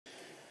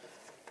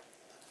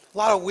A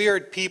lot of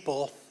weird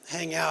people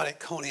hang out at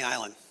Coney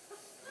Island.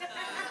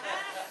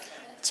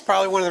 It's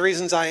probably one of the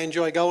reasons I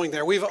enjoy going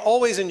there. We've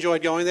always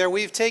enjoyed going there.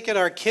 We've taken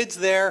our kids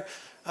there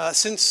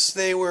since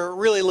they were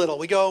really little.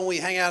 We go and we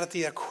hang out at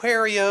the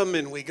aquarium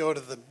and we go to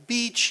the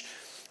beach.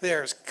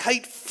 There's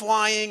kite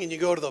flying and you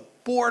go to the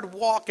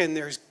boardwalk and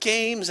there's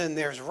games and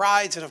there's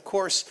rides. And of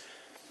course,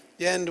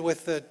 you end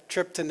with the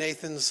trip to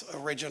Nathan's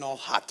Original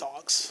Hot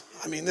Dogs.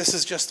 I mean, this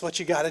is just what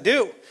you got to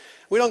do.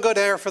 We don't go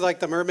there for like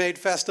the Mermaid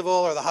Festival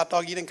or the hot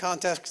dog eating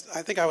contest.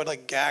 I think I would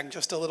like gag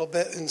just a little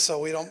bit, and so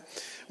we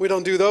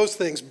don't do those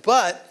things.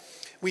 But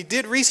we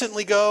did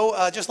recently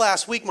go, just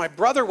last week, my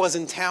brother was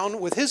in town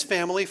with his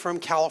family from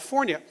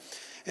California.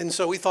 And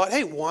so we thought,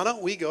 hey, why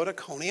don't we go to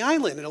Coney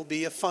Island? It'll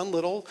be a fun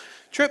little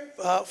trip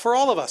for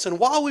all of us. And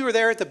while we were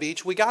there at the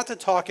beach, we got to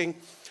talking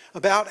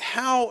about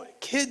how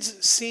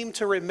kids seem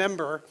to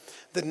remember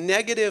the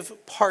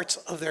negative parts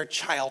of their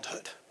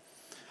childhood.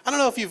 I don't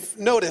know if you've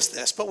noticed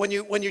this, but when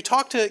you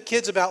talk to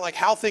kids about like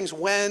how things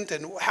went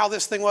and how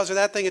this thing was or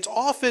that thing, it's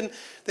often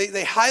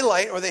they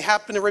highlight or they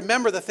happen to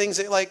remember the things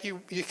that like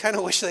you kind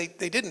of wish they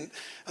didn't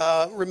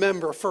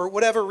remember for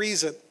whatever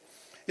reason.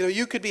 You know,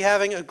 you could be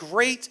having a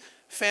great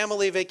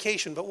family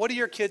vacation, but what do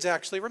your kids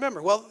actually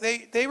remember? Well,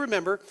 they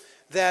remember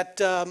that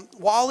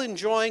while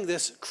enjoying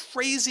this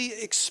crazy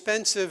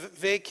expensive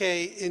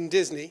vacay in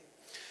Disney,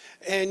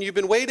 and you've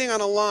been waiting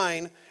on a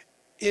line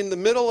in the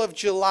middle of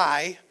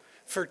July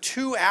for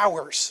 2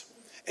 hours,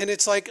 and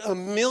it's like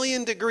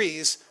 1,000,000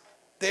 degrees,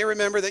 they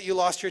remember that you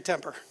lost your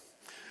temper.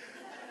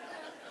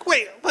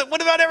 Wait, but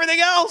what about everything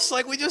else?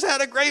 Like, we just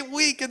had a great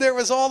week, and there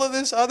was all of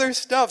this other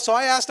stuff. So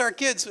I asked our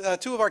kids,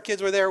 2 of our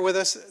kids were there with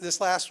us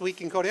this last week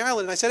in Coney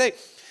Island, and I said, hey,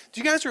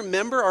 do you guys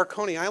remember our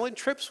Coney Island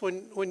trips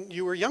when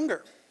you were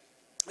younger?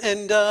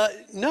 And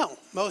no,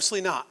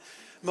 mostly not.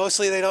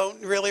 Mostly they don't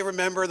really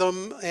remember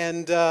them,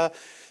 and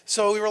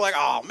so we were like,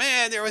 oh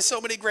man, there was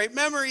so many great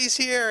memories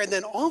here. And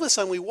then all of a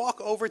sudden we walk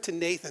over to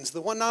Nathan's,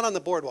 the one not on the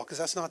boardwalk, because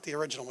that's not the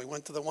original. We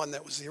went to the one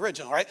that was the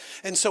original, right?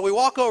 And so we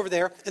walk over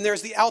there and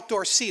there's the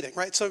outdoor seating,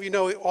 right? So you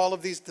know all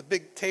of these, the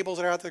big tables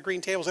that are out there, the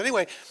green tables.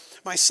 Anyway,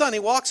 my son, he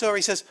walks over,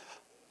 he says,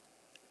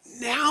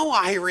 now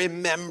I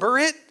remember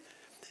it.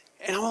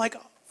 And I'm like,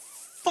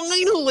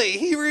 finally,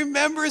 he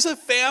remembers a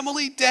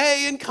family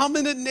day and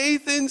coming to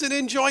Nathan's and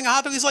enjoying a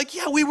hot dog. He's like,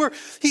 yeah,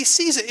 he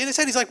sees it in his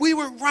head. He's like, we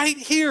were right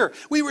here.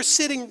 We were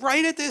sitting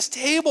right at this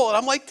table. And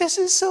I'm like, this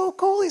is so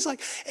cool. He's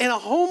like, and a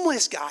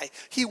homeless guy,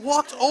 he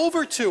walked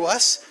over to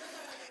us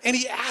and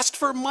he asked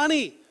for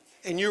money.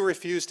 And you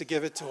refused to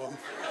give it to him.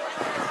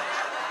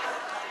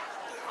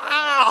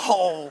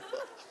 Ow.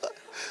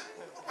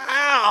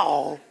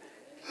 Ow.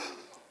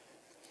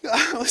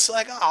 I was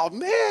like, oh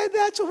man,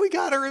 that's what we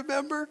got to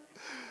remember.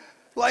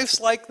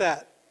 Life's like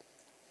that.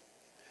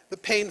 The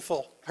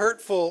painful,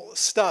 hurtful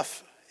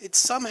stuff, it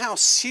somehow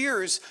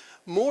sears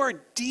more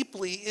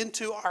deeply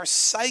into our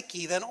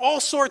psyche than all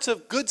sorts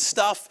of good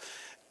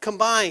stuff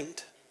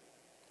combined.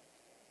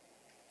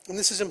 And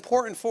this is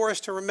important for us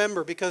to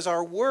remember because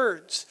our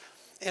words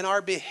and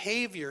our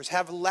behaviors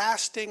have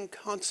lasting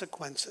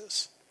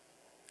consequences.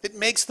 It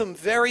makes them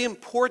very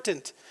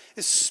important,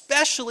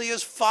 especially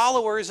as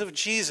followers of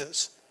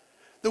Jesus.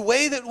 The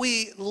way that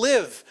we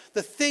live,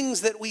 the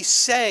things that we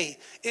say,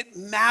 it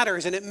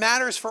matters, and it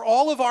matters for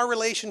all of our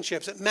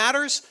relationships. It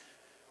matters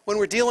when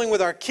we're dealing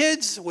with our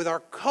kids, with our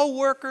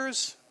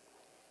coworkers.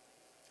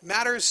 It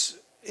matters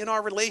in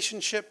our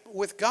relationship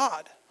with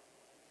God.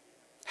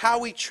 How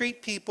we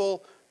treat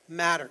people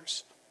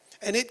matters,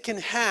 and it can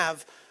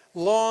have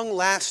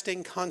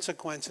long-lasting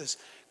consequences.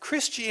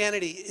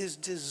 Christianity is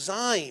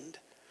designed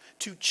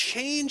to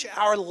change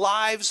our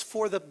lives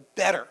for the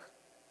better.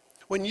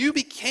 When you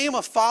became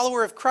a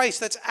follower of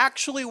Christ, that's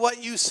actually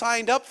what you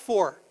signed up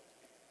for.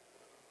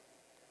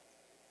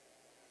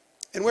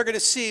 And we're going to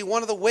see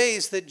one of the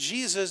ways that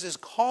Jesus is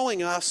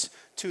calling us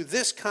to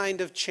this kind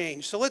of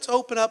change. So let's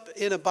open up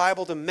in a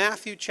Bible to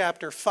Matthew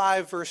chapter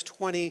 5, verse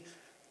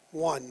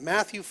 21.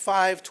 Matthew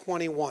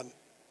 5:21.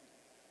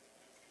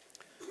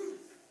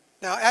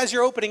 Now, as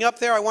you're opening up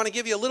there, I want to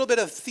give you a little bit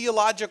of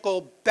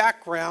theological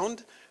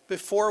background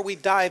before we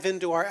dive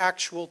into our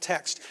actual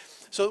text.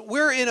 So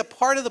we're in a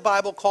part of the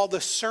Bible called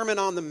the Sermon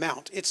on the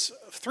Mount. It's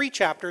 3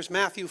 chapters,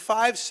 Matthew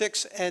 5,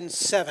 6, and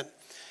 7.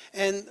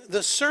 And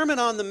the Sermon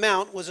on the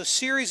Mount was a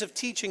series of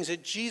teachings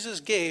that Jesus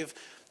gave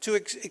to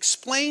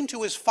explain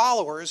to his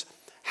followers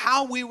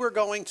how we were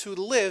going to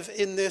live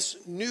in this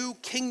new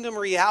kingdom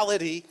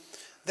reality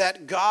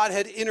that God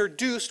had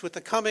introduced with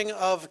the coming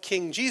of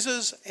King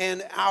Jesus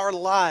and our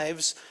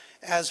lives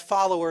as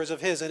followers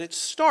of his. And it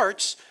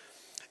starts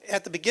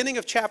at the beginning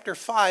of chapter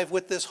 5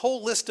 with this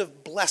whole list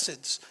of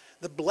blesseds.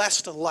 The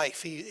blessed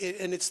life,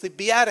 and it's the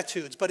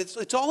Beatitudes, but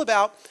it's all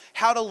about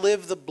how to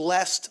live the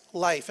blessed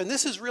life. And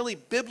this is really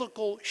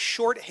biblical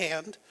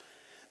shorthand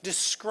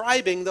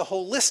describing the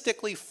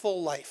holistically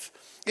full life.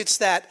 It's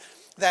that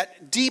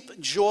deep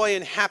joy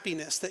and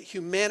happiness that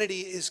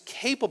humanity is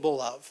capable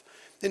of.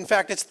 In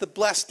fact, it's the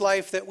blessed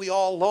life that we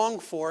all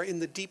long for in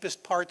the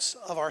deepest parts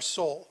of our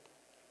soul.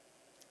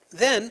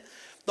 Then,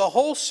 The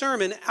whole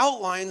sermon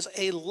outlines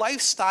a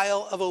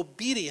lifestyle of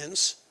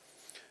obedience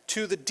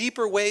to the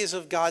deeper ways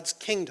of God's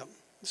kingdom.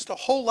 Just a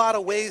whole lot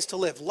of ways to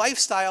live,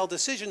 lifestyle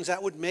decisions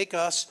that would make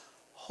us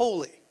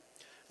holy.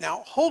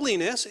 Now,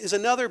 holiness is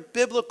another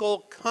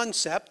biblical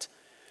concept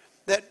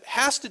that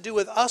has to do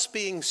with us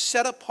being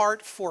set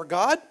apart for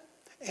God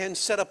and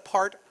set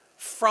apart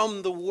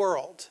from the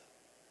world.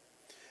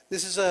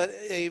 This is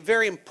a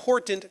very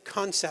important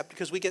concept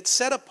because we get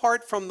set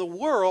apart from the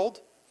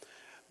world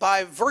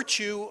by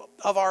virtue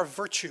of our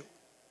virtue,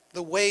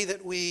 the way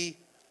that we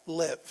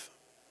live.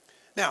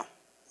 Now,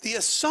 the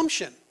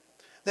assumption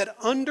that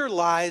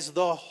underlies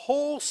the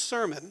whole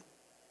sermon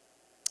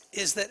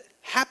is that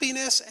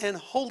happiness and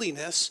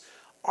holiness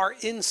are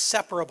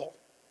inseparable.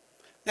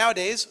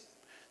 Nowadays,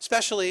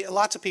 especially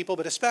lots of people,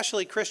 but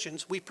especially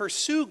Christians, we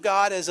pursue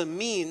God as a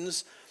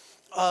means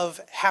of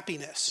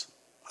happiness,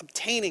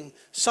 obtaining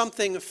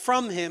something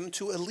from Him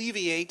to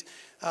alleviate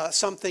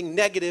something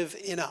negative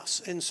in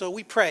us. And so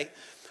we pray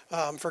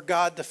for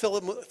God to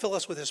fill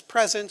us with His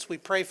presence. We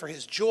pray for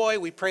His joy.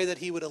 We pray that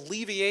He would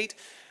alleviate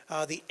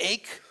the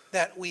ache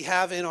that we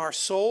have in our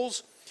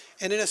souls.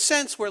 And in a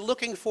sense, we're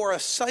looking for a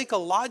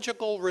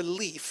psychological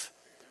relief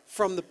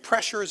from the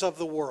pressures of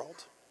the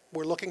world.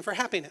 We're looking for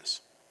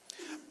happiness.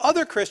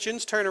 Other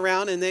Christians turn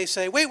around and they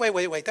say,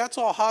 wait, that's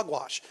all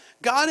hogwash.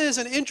 God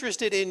isn't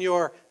interested in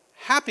your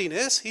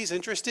happiness. He's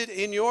interested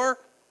in your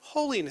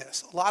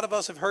holiness. A lot of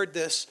us have heard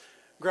this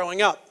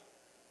growing up.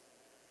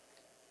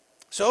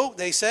 So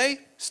they say,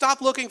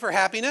 stop looking for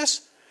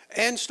happiness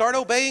and start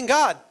obeying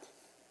God.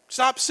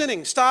 Stop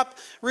sinning, stop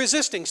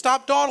resisting,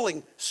 stop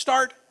dawdling,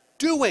 start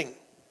doing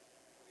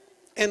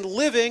and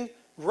living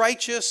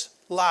righteous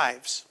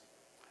lives.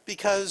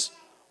 Because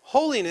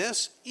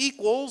holiness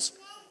equals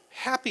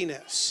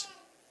happiness.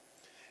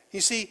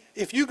 You see,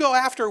 if you go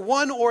after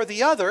one or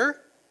the other,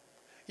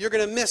 you're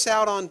going to miss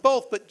out on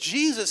both. But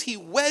Jesus, He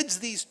weds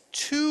these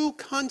two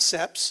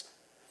concepts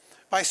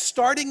by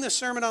starting the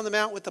Sermon on the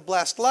Mount with the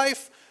blessed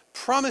life,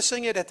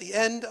 promising it at the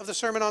end of the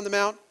Sermon on the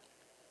Mount,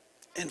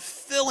 and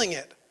filling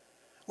it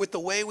with the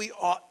way we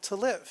ought to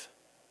live.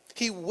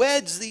 He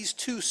weds these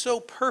two so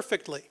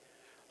perfectly.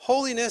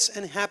 Holiness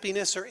and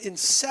happiness are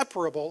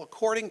inseparable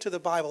according to the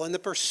Bible. And the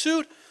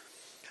pursuit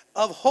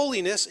of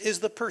holiness is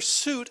the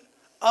pursuit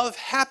of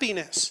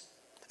happiness.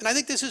 And I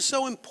think this is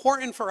so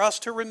important for us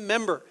to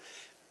remember.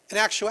 In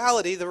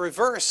actuality, the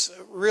reverse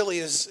really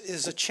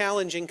is a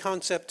challenging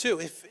concept too.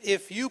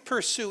 If you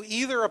pursue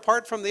either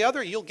apart from the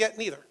other, you'll get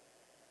neither.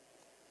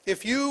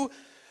 If you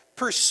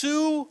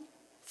pursue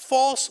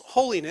false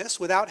holiness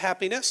without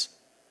happiness,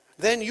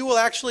 then you will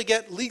actually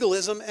get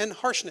legalism and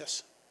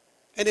harshness.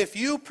 And if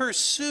you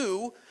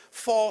pursue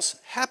false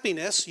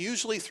happiness,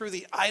 usually through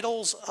the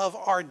idols of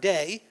our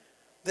day,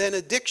 then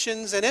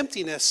addictions and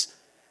emptiness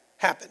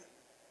happen.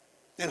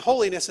 And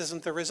holiness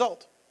isn't the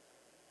result.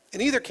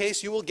 In either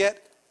case, you will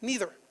get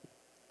neither.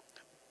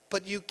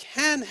 But you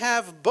can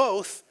have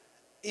both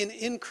in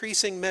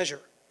increasing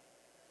measure.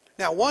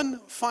 Now,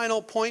 one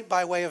final point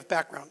by way of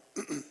background.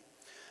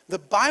 The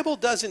Bible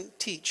doesn't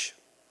teach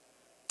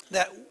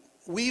that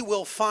we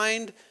will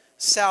find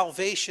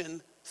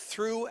salvation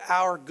through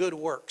our good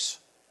works.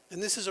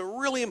 And this is a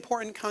really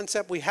important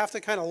concept we have to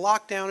kind of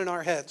lock down in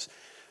our heads.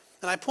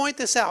 And I point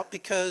this out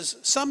because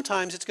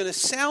sometimes it's going to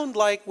sound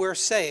like we're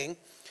saying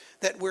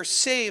that we're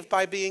saved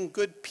by being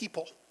good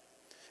people,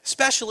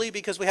 especially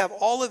because we have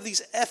all of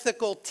these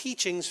ethical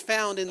teachings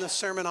found in the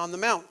Sermon on the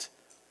Mount.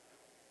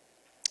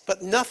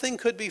 But nothing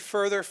could be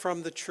further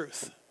from the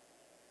truth.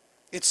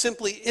 It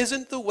simply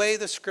isn't the way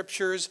the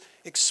Scriptures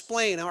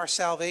explain our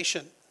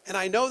salvation. And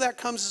I know that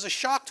comes as a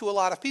shock to a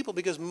lot of people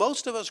because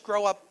most of us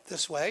grow up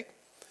this way.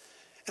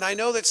 And I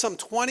know that some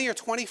 20 or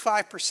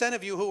 25%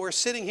 of you who are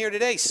sitting here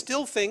today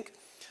still think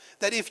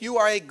that if you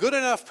are a good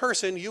enough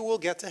person, you will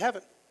get to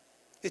heaven.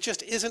 It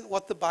just isn't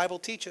what the Bible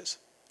teaches.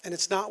 And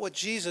it's not what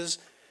Jesus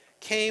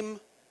came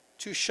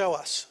to show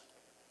us.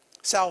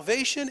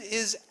 Salvation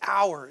is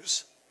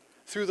ours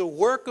through the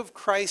work of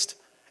Christ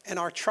and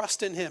our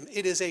trust in Him.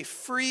 It is a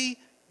free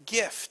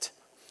gift.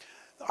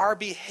 Our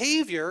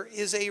behavior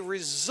is a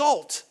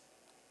result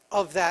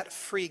of that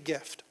free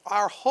gift.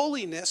 Our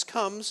holiness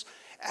comes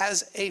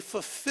as a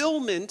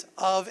fulfillment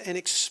of an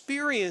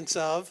experience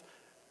of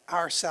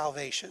our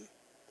salvation.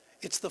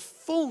 It's the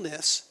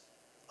fullness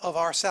of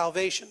our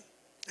salvation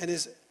and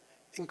is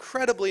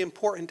incredibly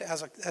important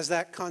as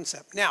that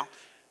concept.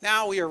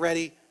 Now we are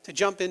ready to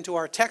jump into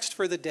our text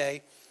for the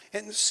day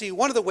and see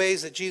one of the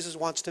ways that Jesus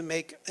wants to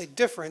make a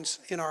difference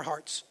in our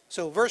hearts.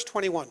 So verse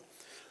 21,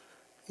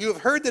 you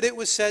have heard that it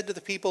was said to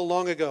the people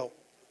long ago,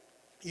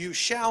 you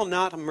shall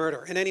not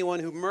murder, and anyone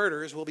who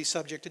murders will be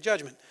subject to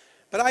judgment.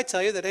 But I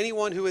tell you that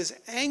anyone who is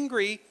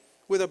angry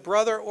with a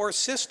brother or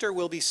sister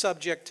will be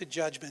subject to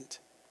judgment.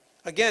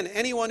 Again,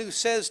 anyone who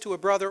says to a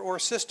brother or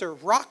sister,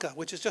 raka,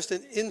 which is just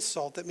an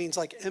insult that means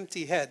like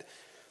empty head,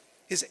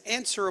 is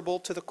answerable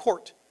to the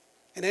court.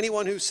 And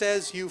anyone who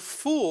says, you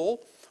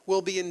fool,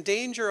 will be in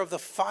danger of the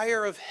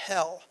fire of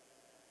hell.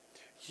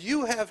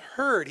 You have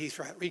heard, he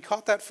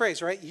caught that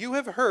phrase, right? You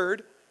have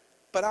heard,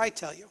 but I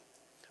tell you.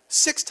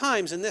 6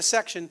 times in this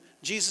section,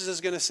 Jesus is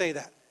going to say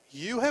that.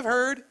 You have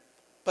heard,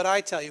 but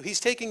I tell you.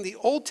 He's taking the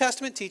Old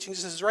Testament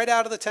teachings, this is right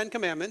out of the 10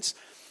 Commandments,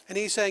 and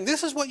he's saying,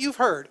 this is what you've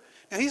heard.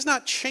 Now, he's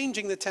not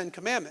changing the 10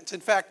 Commandments. In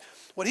fact,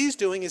 what he's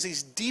doing is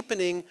he's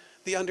deepening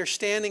the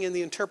understanding and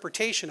the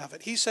interpretation of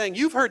it. He's saying,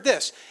 you've heard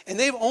this, and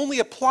they've only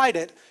applied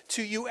it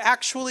to you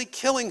actually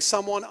killing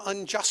someone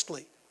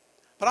unjustly.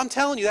 But I'm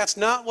telling you, that's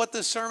not what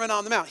the Sermon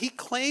on the Mount. He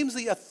claims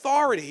the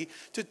authority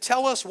to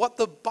tell us what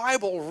the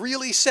Bible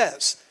really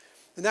says.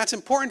 And that's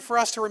important for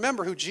us to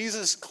remember who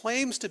Jesus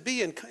claims to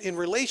be in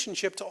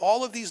relationship to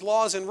all of these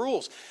laws and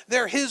rules.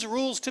 They're his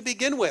rules to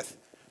begin with.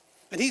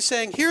 And he's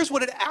saying, here's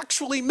what it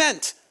actually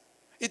meant.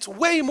 It's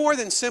way more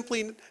than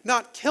simply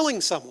not killing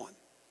someone.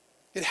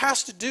 It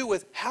has to do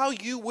with how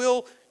you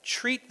will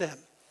treat them.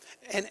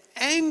 And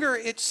anger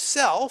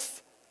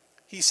itself,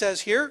 he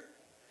says here,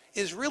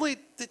 is really,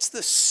 it's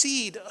the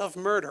seed of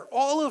murder.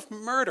 All of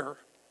murder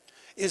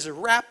is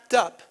wrapped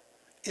up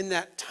in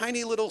that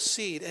tiny little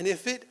seed. And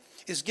if it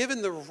is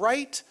given the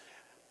right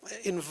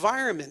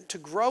environment to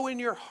grow in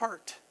your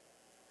heart,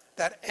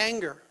 that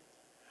anger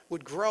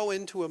would grow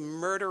into a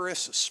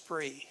murderous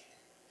spree.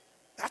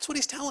 That's what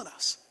he's telling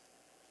us.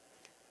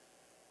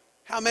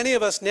 How many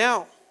of us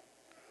now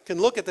can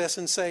look at this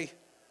and say,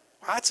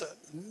 wow, that's a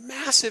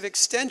massive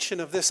extension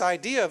of this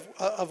idea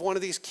of one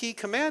of these key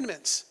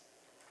commandments.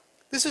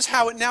 This is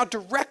how it now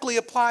directly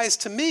applies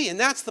to me. And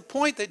that's the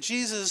point that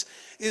Jesus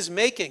is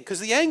making. Because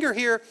the anger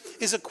here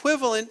is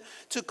equivalent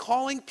to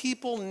calling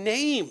people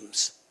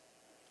names.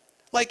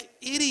 Like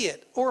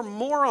idiot or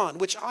moron,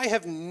 which I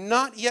have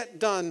not yet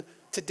done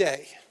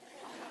today.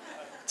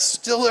 It's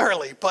still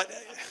early, but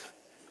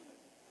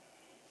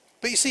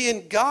you see,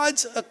 in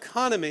God's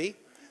economy,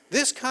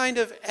 this kind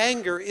of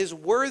anger is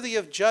worthy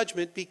of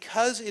judgment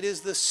because it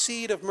is the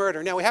seed of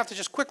murder. Now, we have to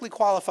just quickly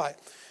qualify.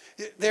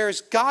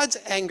 There's God's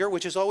anger,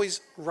 which is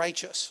always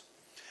righteous.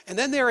 And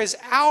then there is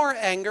our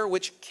anger,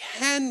 which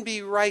can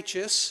be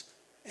righteous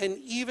and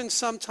even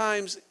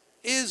sometimes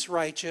is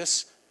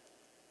righteous,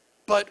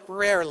 but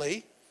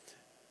rarely.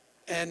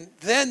 And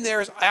then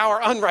there's our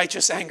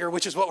unrighteous anger,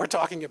 which is what we're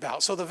talking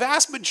about. So the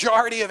vast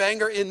majority of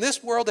anger in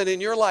this world and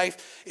in your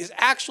life is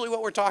actually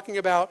what we're talking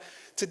about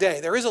today.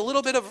 There is a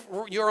little bit of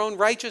your own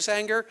righteous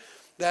anger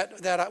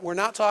that we're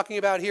not talking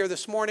about here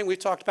this morning. We've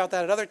talked about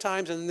that at other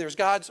times. And then there's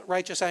God's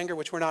righteous anger,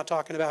 which we're not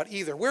talking about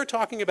either. We're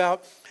talking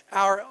about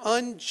our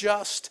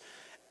unjust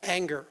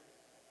anger.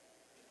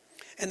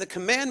 And the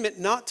commandment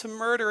not to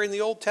murder in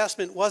the Old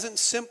Testament wasn't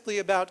simply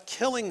about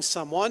killing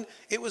someone.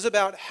 It was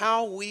about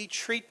how we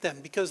treat them,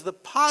 because the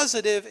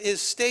positive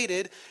is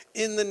stated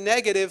in the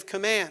negative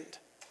command.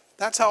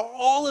 That's how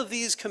all of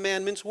these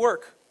commandments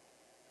work.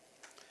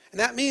 And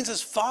that means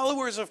as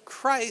followers of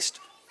Christ,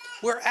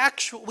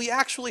 we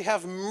actually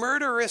have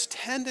murderous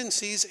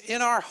tendencies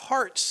in our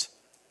hearts,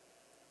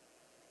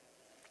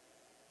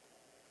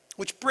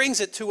 which brings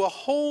it to a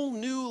whole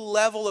new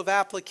level of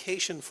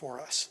application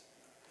for us.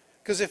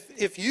 Because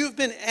if you've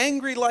been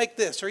angry like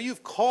this, or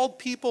you've called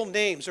people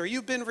names, or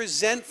you've been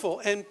resentful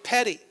and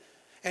petty,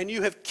 and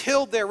you have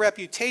killed their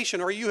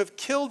reputation, or you have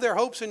killed their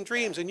hopes and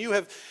dreams, and you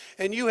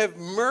have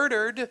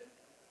murdered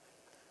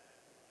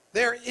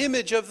their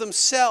image of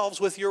themselves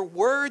with your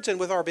words and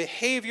with our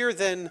behavior,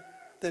 then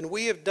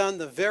we have done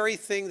the very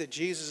thing that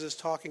Jesus is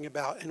talking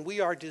about, and we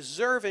are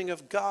deserving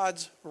of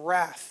God's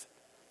wrath.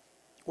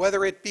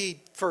 Whether it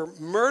be for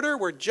murder,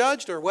 we're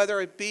judged, or whether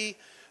it be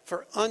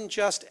for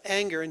unjust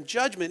anger. And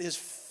judgment is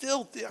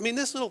filled,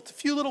 this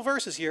few little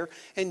verses here,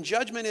 and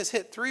judgment is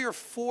hit 3 or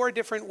 4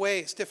 different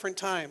ways, different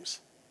times.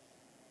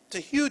 It's a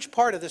huge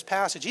part of this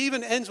passage. It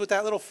even ends with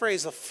that little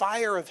phrase, the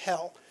fire of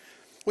hell,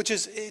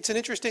 it's an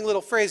interesting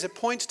little phrase. It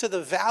points to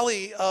the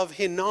valley of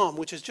Hinnom,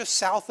 which is just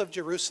south of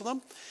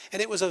Jerusalem. And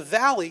it was a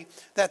valley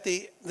that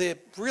the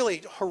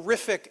really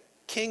horrific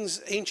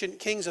ancient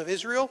kings of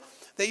Israel,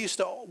 they used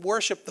to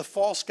worship the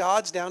false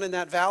gods down in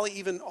that valley,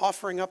 even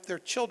offering up their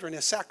children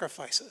as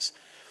sacrifices.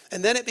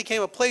 And then it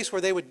became a place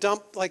where they would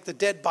dump like the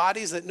dead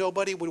bodies that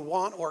nobody would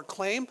want or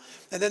claim.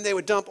 And then they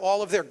would dump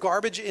all of their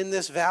garbage in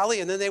this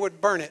valley, and then they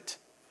would burn it.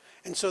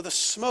 And so the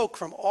smoke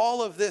from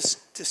all of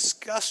this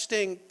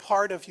disgusting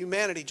part of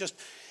humanity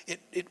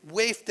it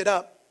wafted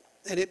up,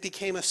 and it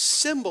became a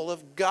symbol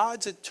of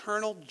God's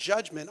eternal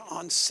judgment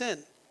on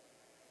sin.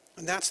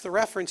 And that's the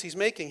reference he's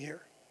making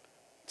here,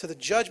 to the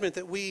judgment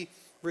that we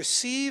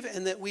receive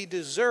and that we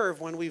deserve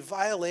when we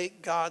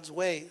violate God's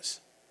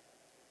ways.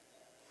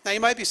 Now you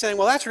might be saying,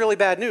 well, that's really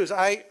bad news.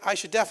 I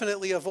should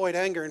definitely avoid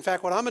anger. In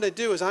fact, what I'm going to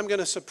do is I'm going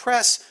to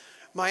suppress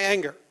my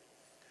anger.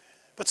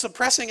 But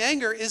suppressing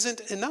anger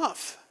isn't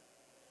enough.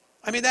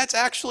 That's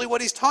actually what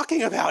he's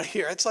talking about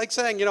here. It's like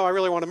saying, I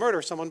really want to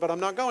murder someone, but I'm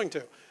not going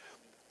to.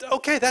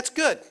 Okay, that's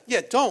good. Yeah,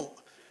 don't.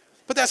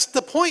 But that's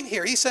the point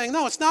here. He's saying,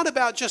 no, it's not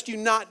about just you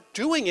not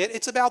doing it.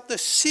 It's about the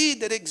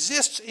seed that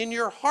exists in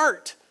your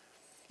heart.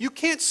 You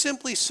can't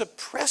simply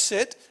suppress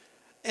it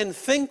and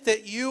think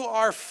that you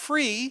are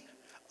free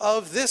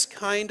of this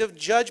kind of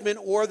judgment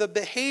or the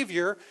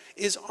behavior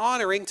is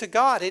honoring to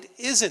God. It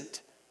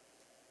isn't.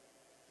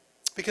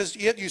 Because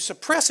yet you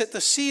suppress it,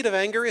 the seed of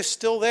anger is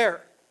still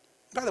there.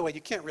 By the way,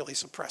 you can't really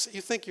suppress it.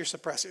 You think you're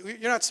suppressing it.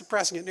 You're not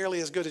suppressing it nearly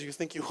as good as you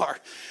think you are.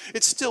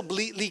 It still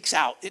leaks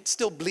out. It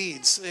still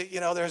bleeds.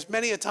 There's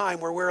many a time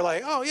where we're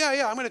like, oh,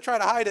 yeah, I'm going to try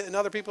to hide it. And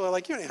other people are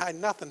like, you ain't hiding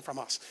nothing from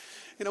us.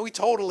 We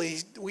totally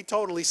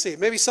see it.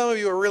 Maybe some of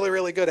you are really,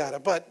 really good at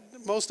it. But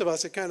most of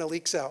us, it kind of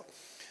leaks out.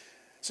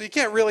 So you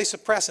can't really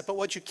suppress it. But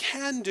what you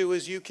can do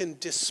is you can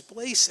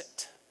displace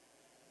it.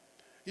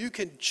 You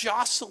can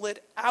jostle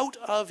it out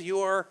of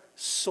your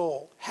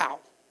soul. How?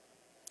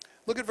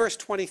 Look at verse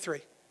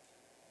 23.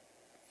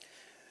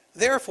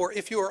 Therefore,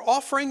 if you are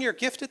offering your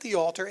gift at the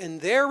altar and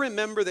there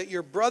remember that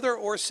your brother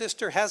or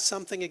sister has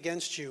something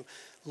against you,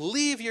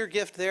 leave your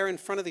gift there in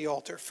front of the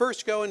altar.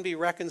 First go and be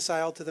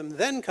reconciled to them,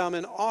 then come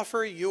and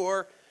offer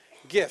your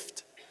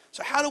gift.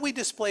 So how do we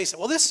displace it?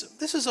 Well, this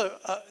is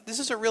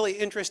a really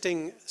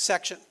interesting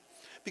section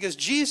because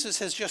Jesus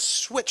has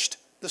just switched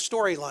the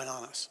storyline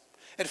on us.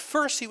 At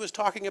first, he was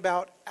talking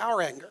about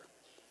our anger.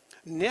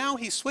 Now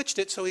he switched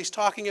it, so he's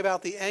talking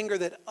about the anger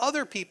that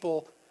other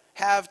people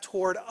have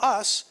toward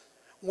us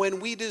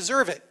when we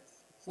deserve it.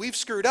 We've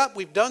screwed up,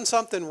 we've done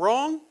something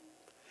wrong,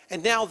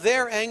 and now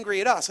they're angry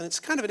at us. And it's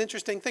kind of an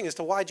interesting thing as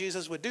to why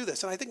Jesus would do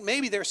this. And I think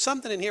maybe there's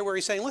something in here where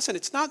he's saying, listen,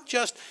 it's not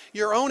just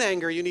your own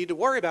anger you need to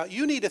worry about.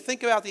 You need to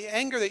think about the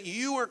anger that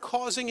you are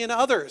causing in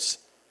others.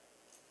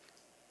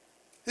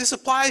 This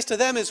applies to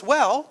them as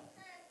well,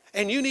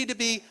 and you need to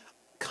be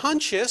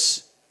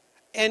conscious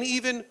and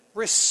even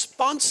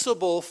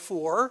responsible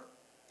for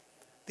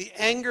the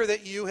anger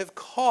that you have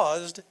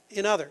caused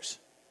in others.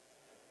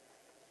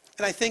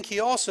 And I think he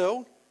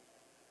also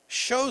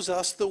shows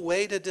us the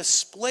way to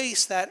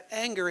displace that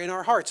anger in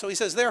our hearts. So he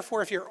says,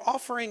 therefore, if you're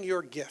offering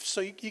your gifts,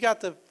 so you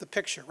got the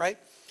picture, right?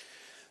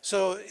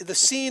 So the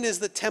scene is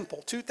the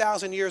temple,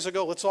 2,000 years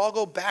ago. Let's all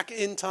go back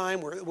in time.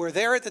 We're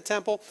there at the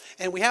temple,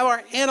 and we have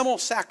our animal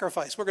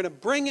sacrifice. We're going to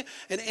bring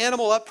an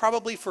animal up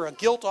probably for a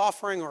guilt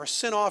offering or a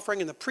sin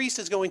offering, and the priest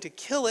is going to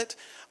kill it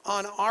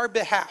on our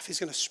behalf. He's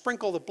going to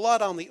sprinkle the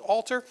blood on the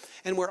altar,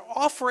 and we're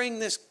offering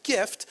this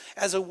gift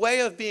as a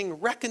way of being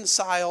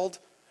reconciled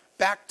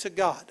back to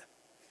God.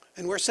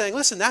 And we're saying,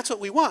 listen, that's what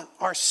we want.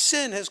 Our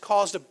sin has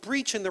caused a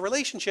breach in the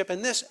relationship,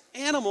 and this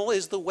animal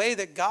is the way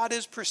that God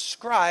has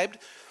prescribed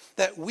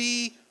that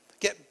we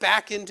get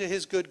back into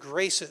his good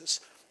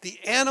graces. The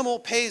animal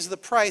pays the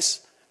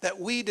price that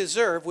we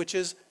deserve, which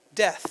is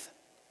death.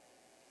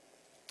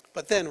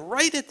 But then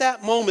right at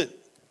that moment,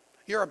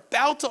 you're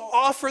about to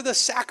offer the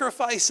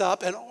sacrifice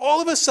up, and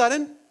all of a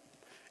sudden,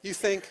 you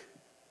think,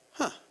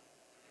 I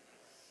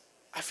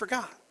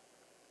forgot.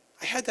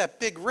 I had that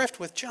big rift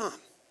with John.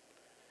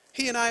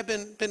 He and I have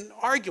been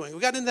arguing. We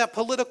got into that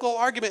political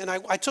argument, and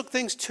I took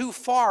things too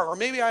far. Or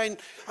maybe I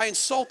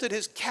insulted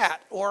his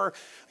cat. Or,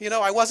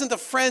 I wasn't the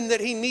friend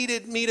that he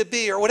needed me to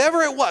be. Or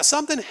whatever it was.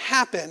 Something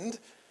happened,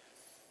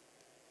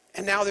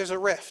 and now there's a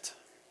rift.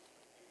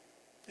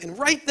 And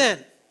right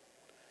then,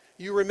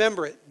 you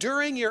remember it.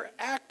 During your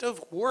act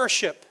of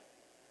worship,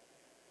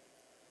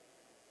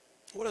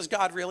 what does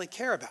God really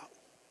care about?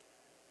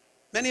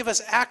 Many of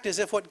us act as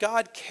if what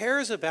God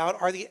cares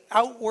about are the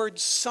outward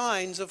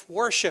signs of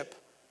worship,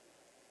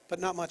 but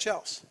not much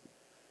else.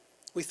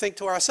 We think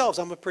to ourselves,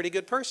 I'm a pretty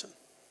good person.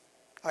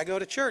 I go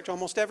to church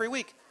almost every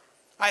week.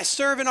 I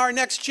serve in our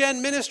next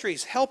gen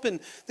ministries, helping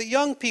the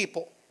young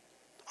people.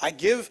 I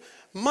give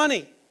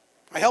money.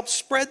 I help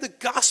spread the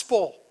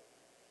gospel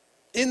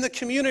in the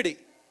community.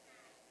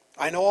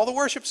 I know all the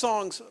worship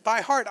songs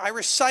by heart. I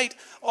recite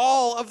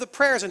all of the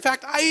prayers. In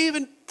fact, I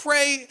even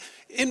pray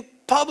in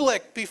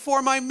public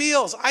before my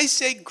meals. I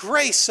say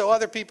grace so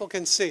other people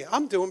can see.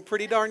 I'm doing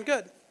pretty darn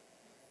good.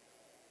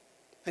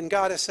 And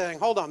God is saying,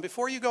 hold on,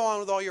 before you go on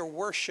with all your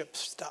worship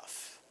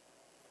stuff,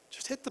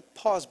 just hit the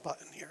pause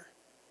button here.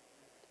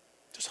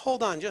 Just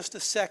hold on just a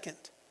second.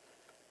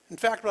 In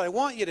fact, what I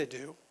want you to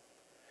do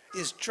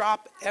is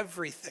drop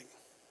everything.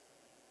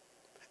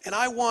 And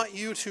I want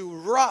you to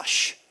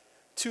rush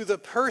to the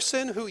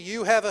person who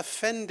you have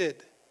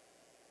offended.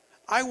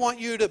 I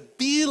want you to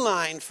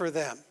beeline for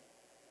them.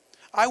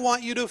 I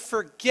want you to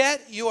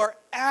forget your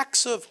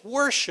acts of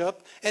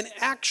worship and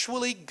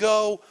actually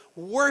go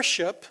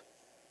worship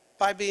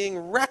by being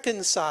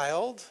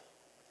reconciled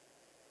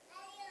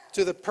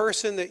to the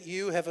person that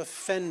you have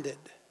offended.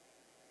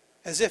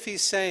 As if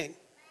he's saying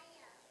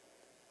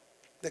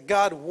that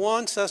God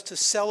wants us to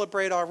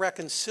celebrate our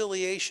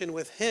reconciliation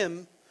with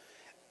him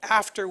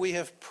after we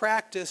have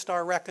practiced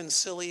our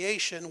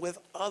reconciliation with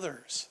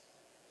others.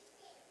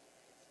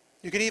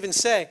 You could even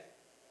say,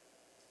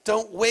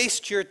 don't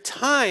waste your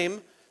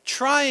time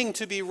trying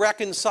to be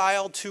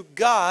reconciled to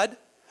God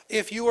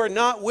if you are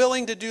not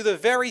willing to do the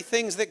very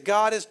things that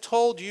God has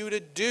told you to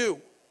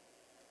do.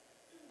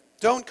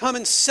 Don't come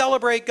and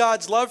celebrate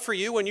God's love for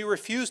you when you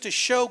refuse to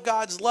show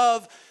God's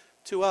love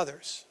to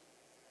others.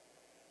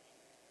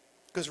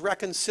 Because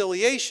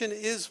reconciliation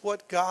is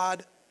what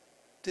God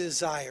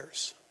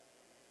desires.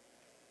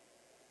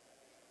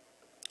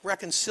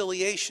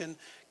 Reconciliation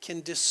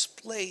can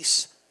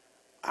displace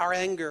our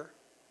anger.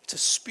 to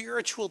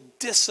spiritual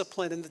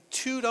discipline, and the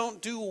two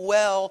don't do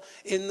well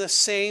in the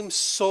same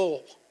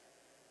soul.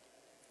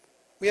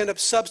 We end up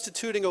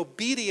substituting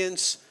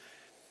obedience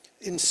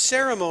in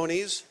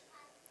ceremonies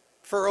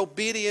for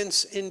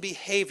obedience in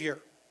behavior,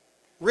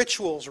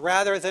 rituals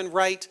rather than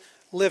right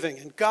living.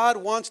 And God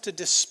wants to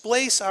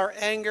displace our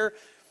anger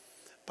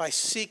by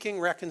seeking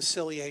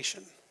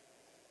reconciliation.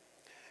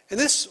 In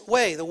this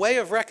way, the way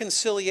of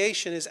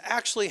reconciliation is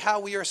actually how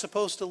we are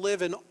supposed to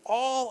live in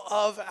all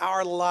of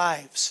our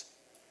lives.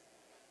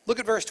 Look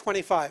at verse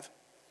 25.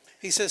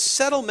 He says,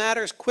 "Settle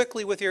matters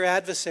quickly with your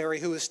adversary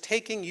who is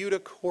taking you to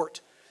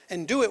court,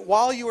 and do it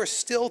while you are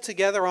still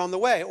together on the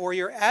way, or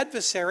your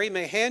adversary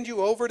may hand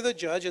you over to the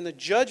judge, and the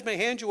judge may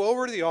hand you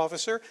over to the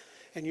officer,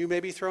 and you may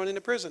be thrown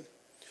into prison.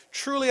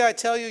 Truly I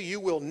tell you, you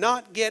will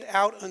not get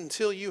out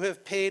until you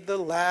have paid the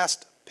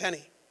last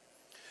penny."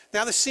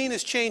 Now the scene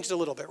has changed a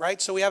little bit,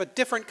 right? So we have a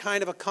different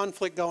kind of a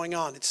conflict going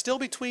on. It's still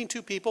between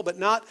two people, but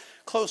not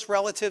close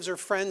relatives or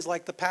friends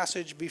like the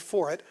passage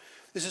before it.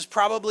 This is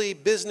probably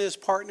business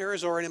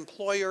partners or an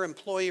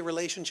employer-employee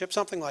relationship,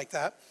 something like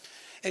that.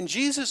 And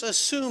Jesus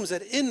assumes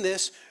that in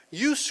this,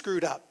 you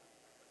screwed up.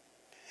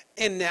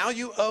 And now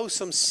you owe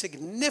some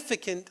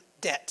significant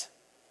debt.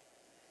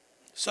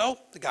 So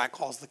the guy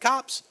calls the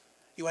cops.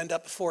 You end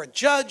up before a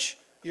judge.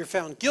 You're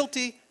found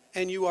guilty,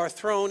 and you are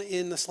thrown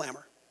in the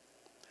slammer.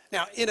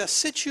 Now, in a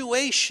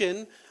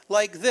situation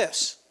like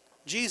this,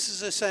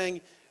 Jesus is saying,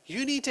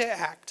 you need to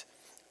act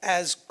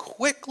as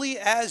quickly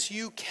as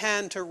you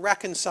can to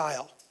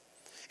reconcile.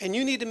 And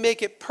you need to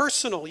make it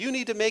personal. You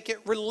need to make it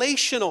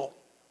relational.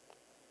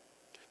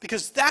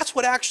 Because that's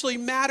what actually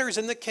matters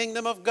in the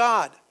kingdom of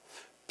God.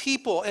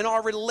 People and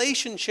our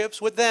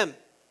relationships with them.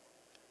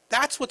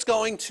 That's what's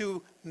going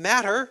to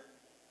matter.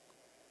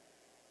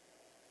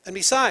 And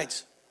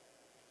besides,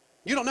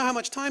 you don't know how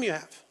much time you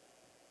have.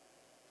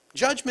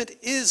 Judgment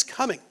is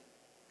coming.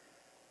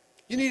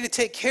 You need to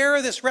take care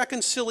of this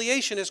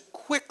reconciliation as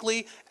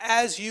quickly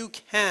as you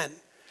can.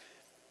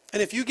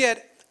 And if you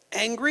get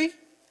angry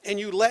and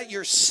you let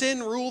your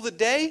sin rule the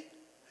day,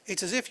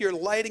 it's as if you're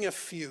lighting a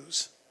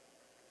fuse.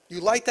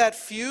 You light that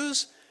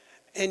fuse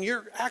and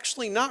you're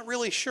actually not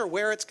really sure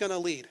where it's going to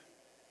lead.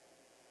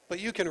 But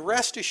you can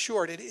rest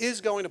assured it is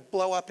going to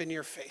blow up in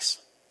your face.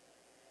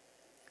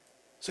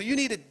 So you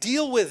need to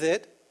deal with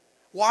it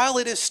while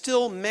it is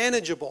still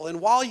manageable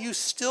and while you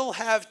still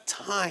have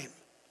time.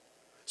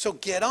 So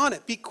get on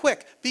it. Be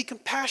quick. Be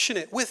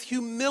compassionate with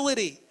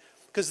humility,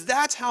 because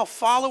that's how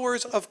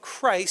followers of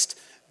Christ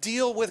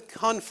deal with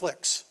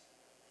conflicts.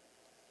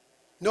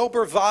 No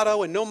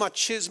bravado and no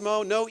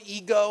machismo, no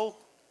ego.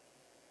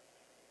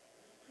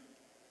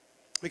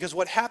 Because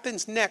what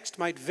happens next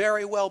might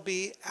very well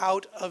be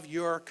out of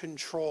your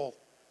control.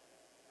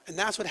 And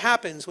that's what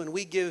happens when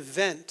we give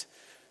vent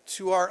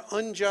to our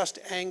unjust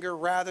anger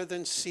rather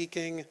than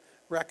seeking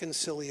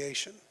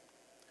reconciliation.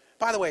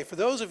 By the way, for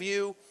those of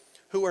you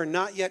who are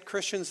not yet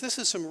Christians, this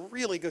is some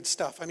really good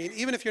stuff. I mean,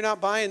 even if you're not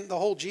buying the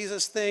whole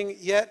Jesus thing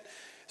yet,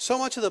 so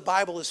much of the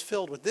Bible is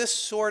filled with this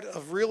sort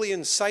of really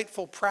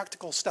insightful,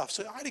 practical stuff.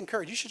 So I'd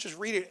encourage you should just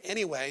read it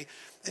anyway,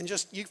 and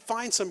just you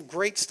find some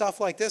great stuff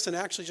like this, and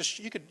actually just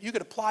you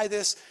could apply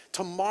this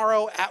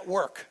tomorrow at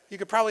work. You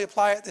could probably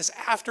apply it this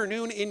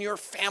afternoon in your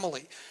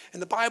family.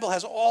 And the Bible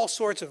has all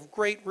sorts of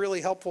great,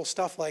 really helpful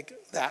stuff like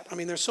that. I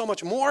mean, there's so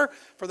much more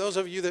for those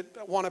of you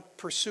that want to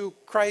pursue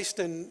Christ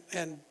and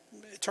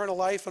eternal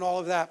life and all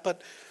of that.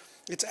 But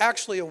it's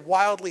actually a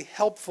wildly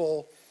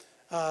helpful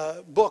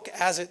book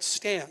as it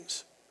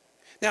stands.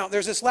 Now,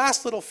 there's this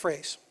last little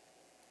phrase,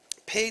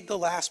 paid the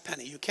last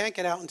penny. You can't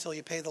get out until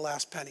you pay the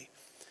last penny.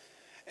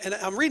 And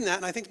I'm reading that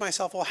and I think to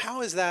myself, well,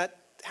 how is that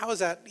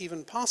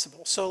even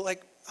possible? So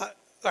all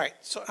right,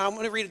 so I'm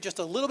going to read just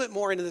a little bit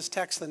more into this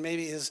text than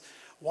maybe is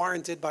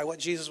warranted by what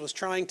Jesus was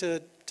trying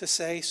to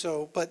say.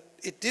 But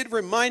it did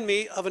remind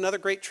me of another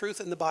great truth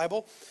in the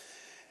Bible.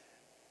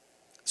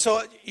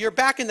 So you're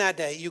back in that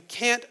day. You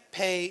can't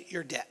pay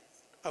your debt,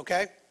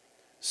 okay?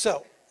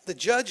 So the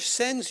judge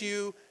sends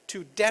you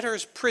to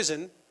debtor's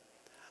prison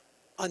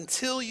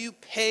until you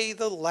pay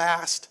the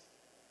last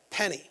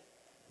penny.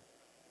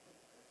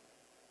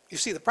 You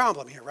see the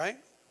problem here, right?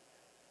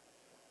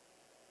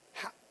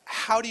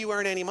 How do you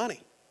earn any money?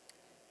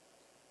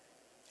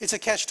 It's a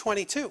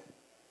catch-22.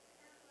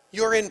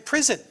 You're in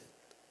prison.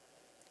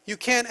 You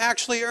can't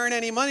actually earn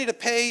any money to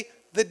pay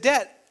the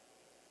debt.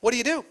 What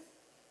do?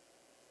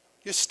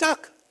 You're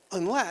stuck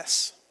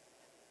unless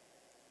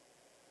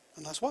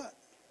what?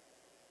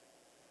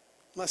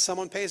 Unless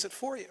someone pays it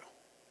for you.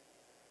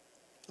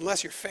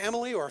 Unless your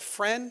family or a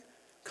friend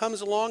comes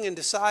along and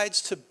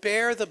decides to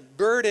bear the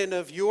burden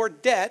of your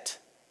debt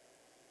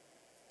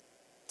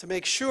to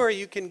make sure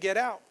you can get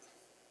out.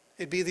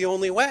 It'd be the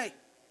only way.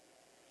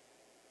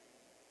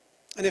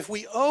 And if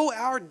we owe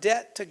our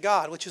debt to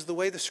God, which is the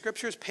way the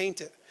scriptures paint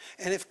it,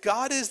 and if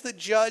God is the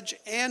judge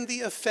and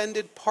the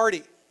offended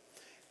party,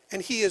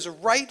 and he is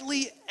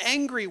rightly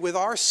angry with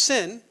our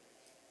sin,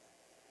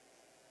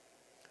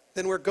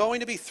 then we're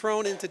going to be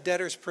thrown into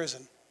debtor's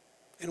prison.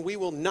 And we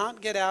will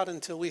not get out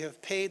until we have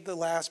paid the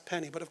last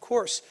penny. But of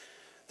course,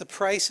 The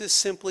price is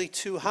simply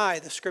too high.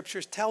 The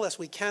scriptures tell us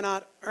we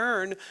cannot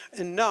earn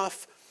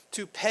enough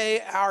to pay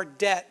our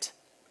debt.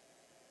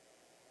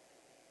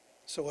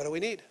 So what do we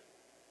need?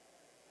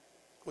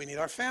 We need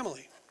our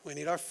family. We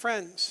need our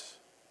friends.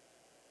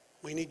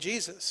 We need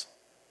Jesus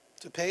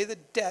to pay the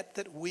debt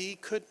that we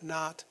could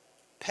not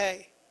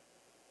pay.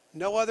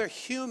 No other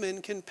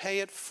human can pay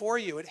it for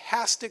you. It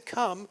has to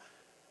come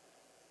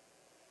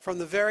from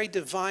the very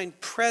divine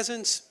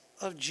presence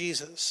of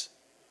Jesus.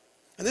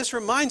 And this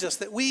reminds us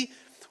that we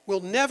will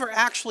never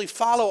actually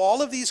follow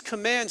all of these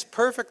commands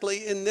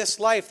perfectly in this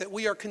life, that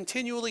we are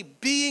continually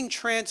being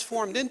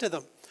transformed into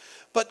them.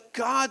 But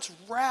God's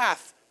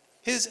wrath,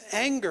 his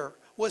anger,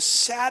 was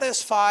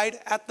satisfied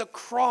at the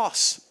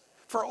cross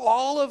for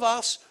all of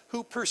us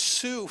who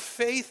pursue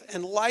faith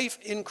and life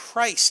in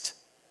Christ.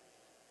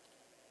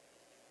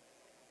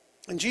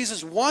 And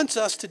Jesus wants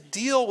us to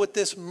deal with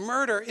this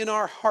murder in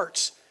our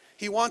hearts.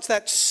 He wants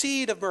that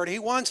seed of murder. He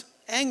wants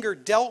anger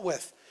dealt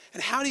with.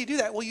 And how do you do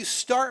that? Well, you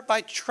start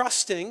by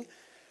trusting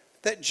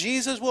that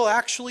Jesus will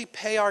actually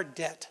pay our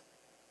debt.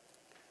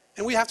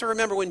 And we have to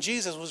remember, when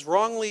Jesus was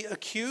wrongly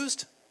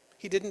accused,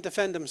 he didn't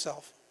defend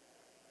himself.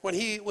 When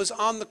he was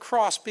on the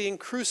cross being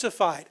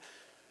crucified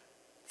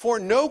for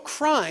no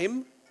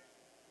crime,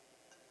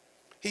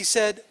 he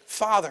said,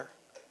 "Father,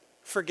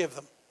 forgive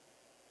them."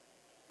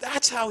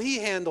 That's how he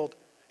handled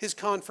his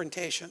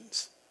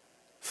confrontations.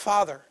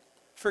 "Father,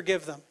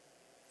 forgive them."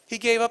 He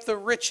gave up the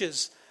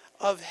riches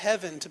of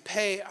heaven to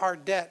pay our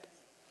debt.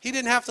 He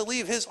didn't have to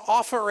leave his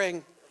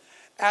offering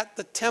at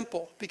the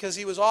temple because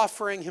he was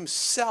offering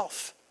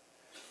himself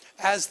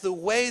as the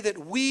way that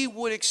we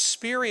would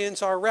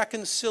experience our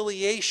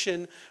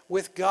reconciliation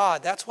with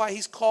God. That's why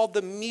he's called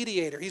the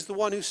mediator. He's the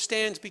one who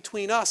stands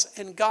between us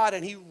and God,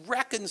 and he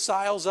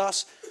reconciles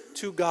us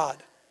to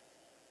God.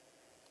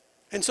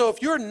 And so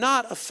if you're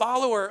not a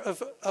follower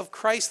of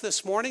Christ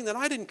this morning, then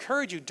I'd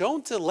encourage you,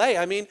 don't delay.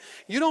 I mean,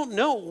 you don't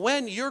know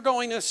when you're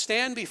going to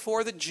stand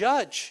before the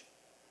judge.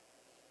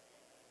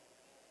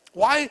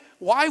 Why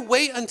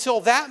wait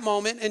until that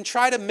moment and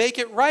try to make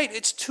it right?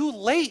 It's too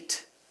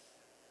late.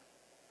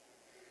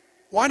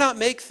 Why not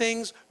make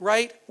things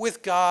right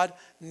with God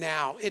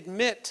now?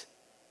 Admit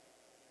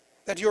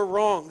that you're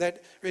wrong,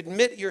 that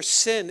admit your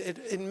sin,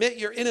 admit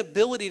your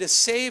inability to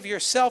save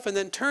yourself, and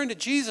then turn to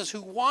Jesus,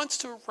 who wants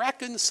to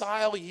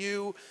reconcile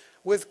you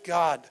with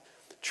God.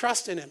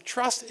 Trust in him.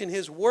 Trust in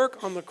his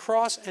work on the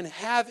cross and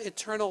have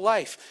eternal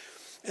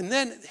life. And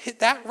then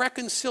that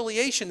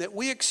reconciliation that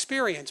we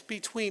experience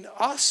between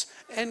us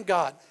and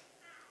God,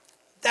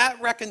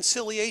 that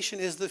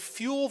reconciliation is the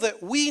fuel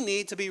that we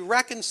need to be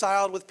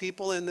reconciled with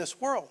people in this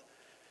world.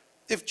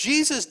 If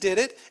Jesus did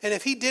it, and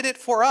if he did it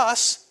for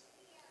us,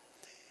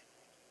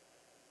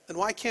 then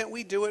why can't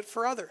we do it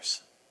for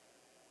others?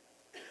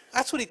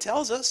 That's what he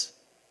tells us.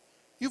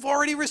 You've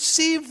already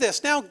received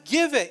this. Now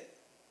give it.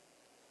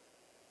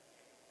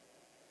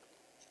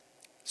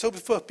 So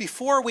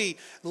before we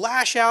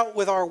lash out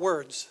with our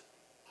words,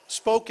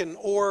 spoken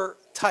or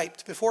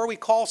typed, before we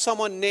call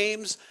someone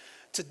names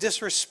to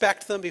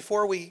disrespect them,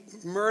 before we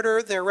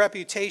murder their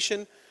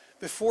reputation,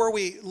 before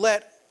we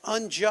let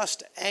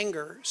unjust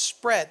anger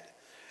spread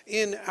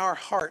in our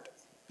heart,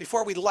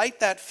 before we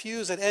light that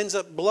fuse that ends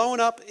up blowing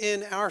up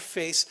in our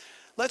face,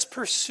 let's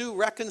pursue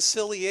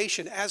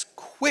reconciliation as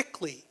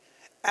quickly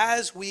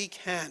as we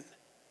can.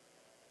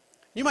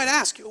 You might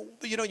ask, you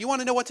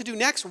want to know what to do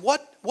next?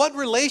 What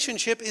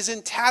relationship is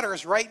in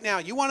tatters right now?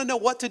 You want to know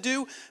what to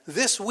do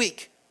this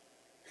week?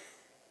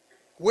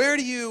 Where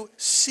do you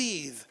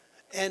seethe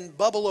and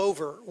bubble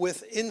over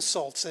with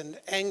insults and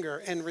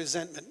anger and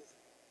resentment?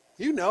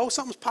 You know,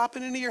 something's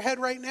popping into your head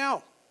right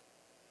now.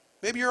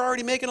 Maybe you're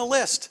already making a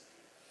list.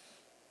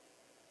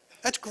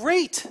 That's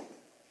great.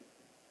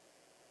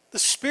 The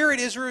Spirit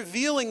is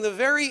revealing the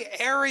very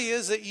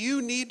areas that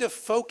you need to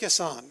focus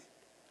on.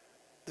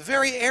 The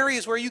very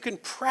areas where you can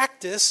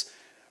practice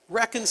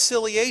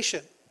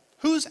reconciliation.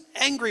 Who's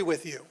angry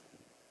with you?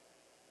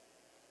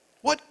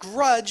 What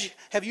grudge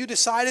have you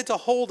decided to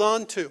hold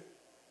on to?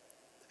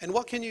 And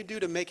what can you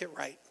do to make it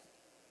right?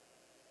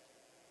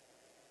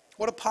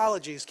 What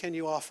apologies can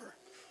you offer?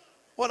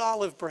 What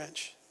olive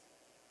branch?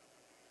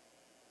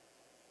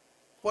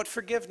 What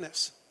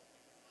forgiveness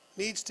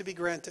needs to be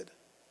granted?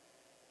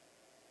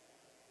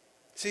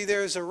 See,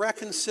 there's a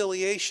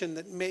reconciliation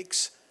that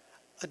makes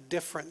a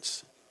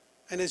difference.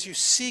 And as you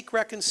seek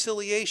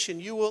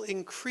reconciliation, you will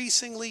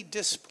increasingly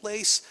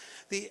displace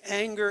the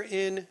anger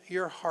in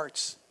your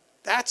hearts.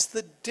 That's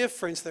the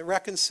difference that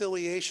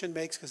reconciliation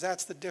makes, because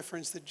that's the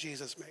difference that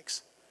Jesus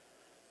makes.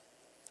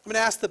 I'm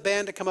going to ask the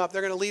band to come up.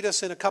 They're going to lead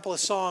us in a couple of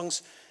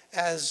songs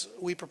as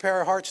we prepare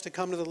our hearts to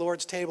come to the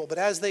Lord's table. But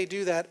as they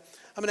do that,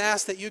 I'm going to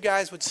ask that you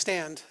guys would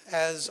stand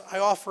as I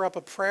offer up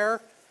a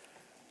prayer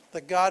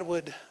that God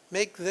would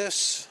make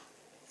this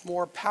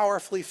more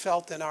powerfully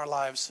felt in our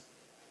lives.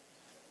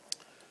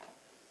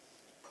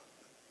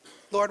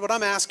 Lord, what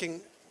I'm asking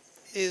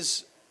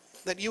is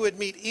that you would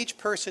meet each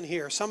person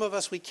here. Some of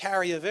us, we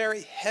carry a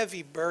very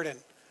heavy burden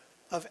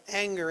of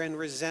anger and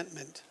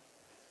resentment.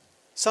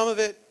 Some of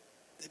it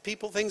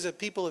things that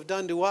people have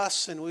done to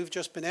us, and we've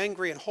just been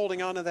angry and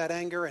holding on to that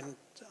anger, and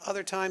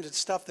other times it's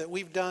stuff that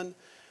we've done,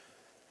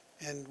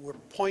 and we're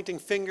pointing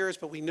fingers,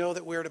 but we know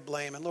that we're to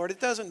blame. And Lord, it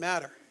doesn't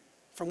matter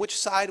from which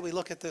side we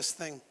look at this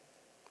thing.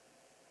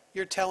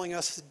 You're telling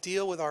us to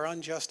deal with our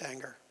unjust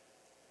anger.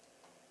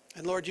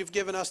 And Lord, you've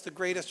given us the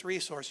greatest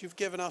resource. You've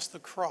given us the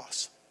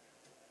cross.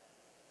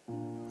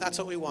 That's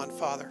what we want,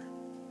 Father.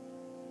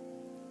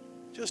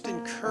 Just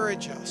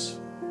encourage us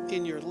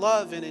in your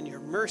love and in your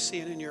mercy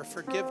and in your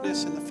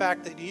forgiveness, and the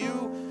fact that you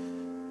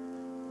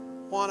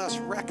want us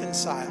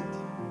reconciled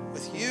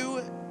with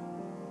you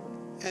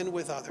and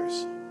with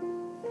others.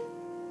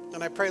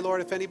 And I pray,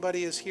 Lord, if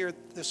anybody is here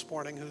this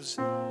morning who's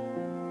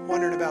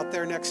wondering about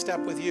their next step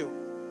with you,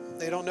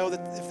 they don't know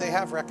that if they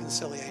have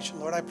reconciliation,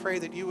 Lord, I pray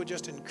that you would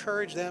just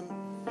encourage them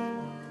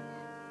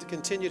to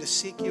continue to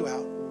seek you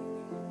out.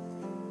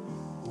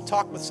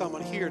 Talk with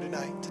someone here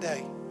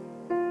today,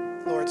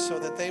 Lord, so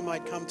that they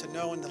might come to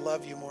know and to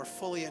love you more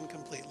fully and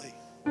completely.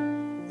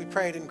 We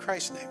pray it in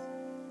Christ's name.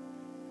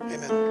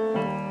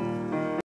 Amen.